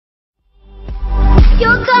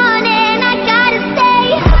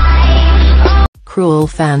cruel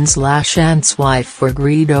fans lash Ant's wife for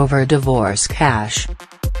greed over divorce cash.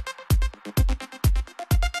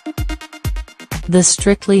 The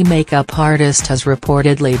Strictly makeup artist has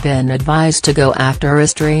reportedly been advised to go after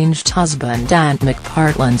estranged husband Ant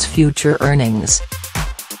McPartland's future earnings.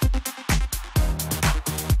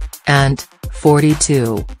 Ant,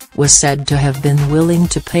 42, was said to have been willing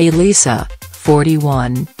to pay Lisa,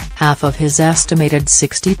 41, half of his estimated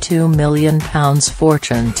 £62 million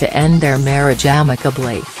fortune to end their marriage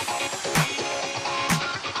amicably.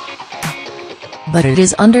 But it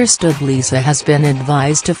is understood Lisa has been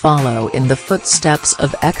advised to follow in the footsteps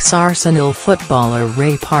of ex-Arsenal footballer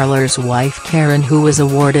Ray Parlour's wife Karen, who was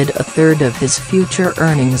awarded a third of his future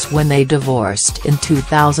earnings when they divorced in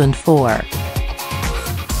 2004.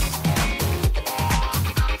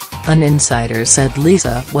 An insider said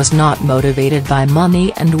Lisa was not motivated by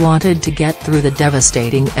money and wanted to get through the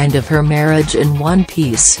devastating end of her marriage in one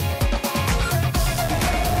piece.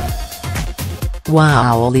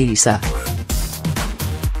 Wow, Lisa.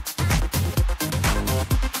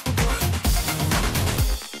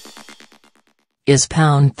 Is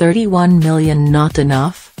 £31 million not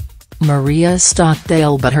enough? Maria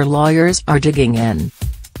Stockdale. But her lawyers are digging in.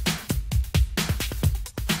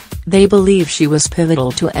 They believe she was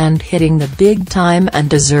pivotal to Ant hitting the big time and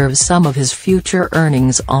deserves some of his future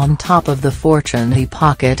earnings on top of the fortune he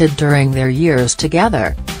pocketed during their years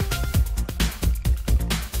together.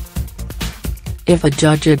 If a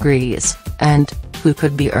judge agrees, Ant, who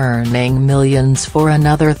could be earning millions for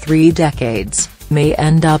another 3 decades, may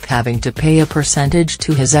end up having to pay a percentage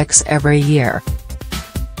to his ex every year.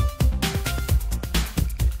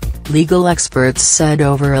 Legal experts said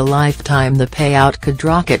over a lifetime the payout could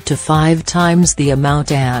rocket to 5 times the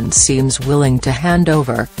amount Ant seems willing to hand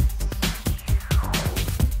over.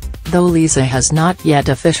 Though Lisa has not yet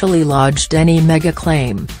officially lodged any mega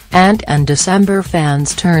claim, Ant and December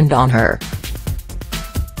fans turned on her.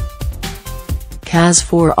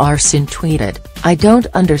 Kaz4Arson tweeted, "I don't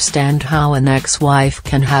understand how an ex-wife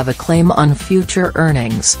can have a claim on future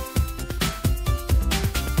earnings.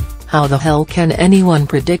 How the hell can anyone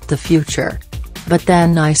predict the future? But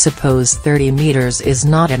then I suppose 30 meters is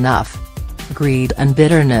not enough. Greed and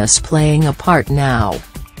bitterness playing a part now."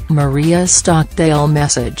 Maria Stockdale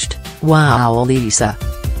messaged, "Wow, Lisa.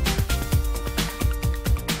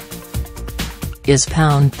 Is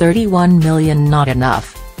 £31 million not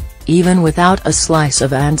enough? Even without a slice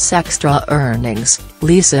of Ant's extra earnings,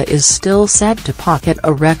 Lisa is still set to pocket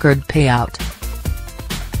a record payout.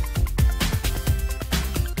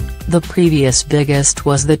 The previous biggest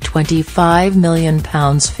was the £25 million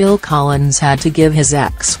Phil Collins had to give his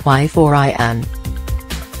ex-wife Orion.